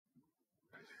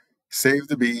Save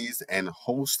the bees and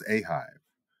host a hive.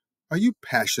 Are you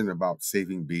passionate about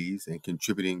saving bees and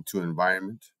contributing to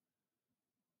environment?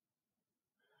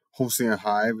 Hosting a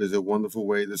hive is a wonderful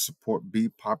way to support bee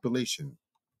population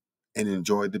and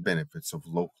enjoy the benefits of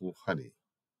local honey.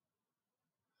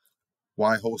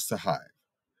 Why host a hive?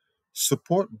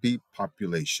 Support bee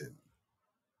population.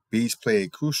 Bees play a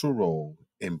crucial role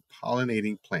in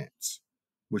pollinating plants,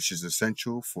 which is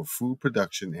essential for food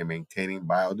production and maintaining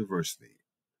biodiversity.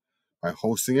 By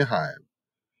hosting a hive,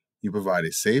 you provide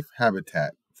a safe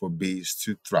habitat for bees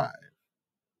to thrive.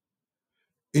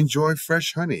 Enjoy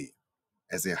fresh honey.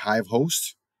 As a hive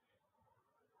host,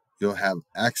 you'll have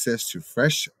access to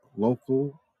fresh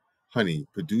local honey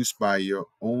produced by your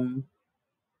own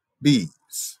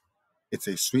bees. It's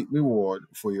a sweet reward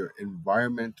for your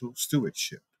environmental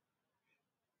stewardship.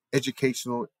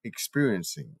 Educational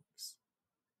experiences.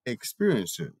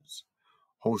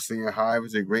 Hosting a hive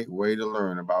is a great way to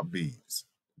learn about bees,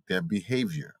 their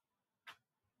behavior,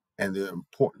 and their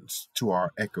importance to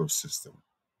our ecosystem.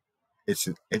 It's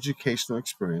an educational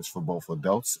experience for both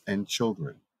adults and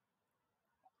children.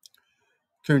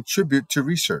 Contribute to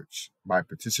research. By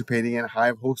participating in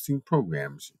hive hosting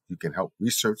programs, you can help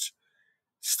research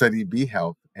study bee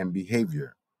health and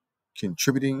behavior,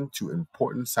 contributing to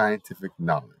important scientific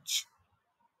knowledge.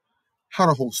 How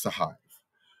to host a hive.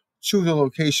 Choose a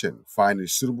location. Find a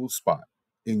suitable spot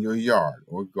in your yard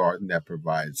or garden that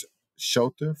provides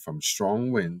shelter from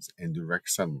strong winds and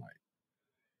direct sunlight.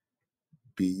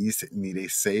 Bees need a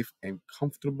safe and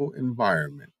comfortable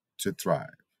environment to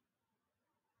thrive.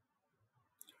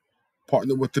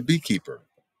 Partner with the beekeeper.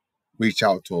 Reach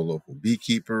out to local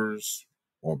beekeepers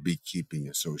or beekeeping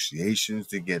associations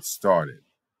to get started.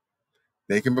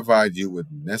 They can provide you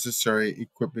with necessary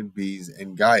equipment, bees,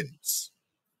 and guidance.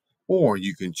 Or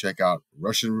you can check out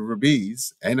Russian River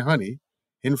Bees and Honey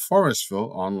in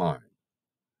Forestville online.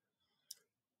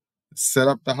 Set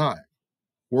up the hive.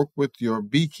 Work with your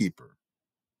beekeeper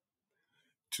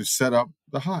to set up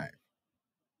the hive.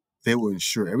 They will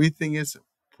ensure everything is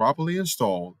properly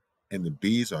installed and the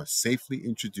bees are safely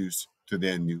introduced to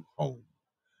their new home.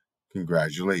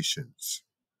 Congratulations.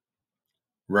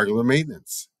 Regular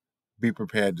maintenance. Be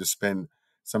prepared to spend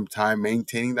some time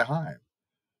maintaining the hive.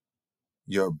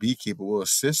 Your beekeeper will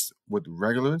assist with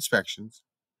regular inspections,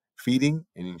 feeding,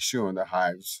 and ensuring the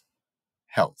hive's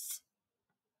health.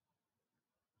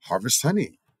 Harvest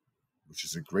honey, which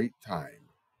is a great time.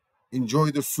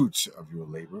 Enjoy the fruits of your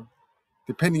labor.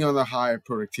 Depending on the hive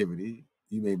productivity,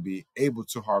 you may be able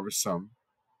to harvest some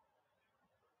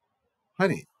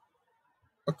honey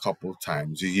a couple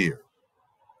times a year.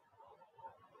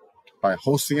 By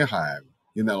hosting a hive,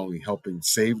 you're not only helping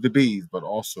save the bees, but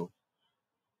also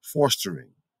fostering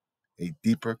a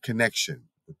deeper connection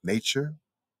with nature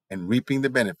and reaping the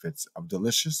benefits of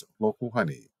delicious local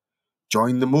honey.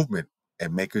 Join the movement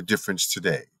and make a difference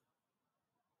today.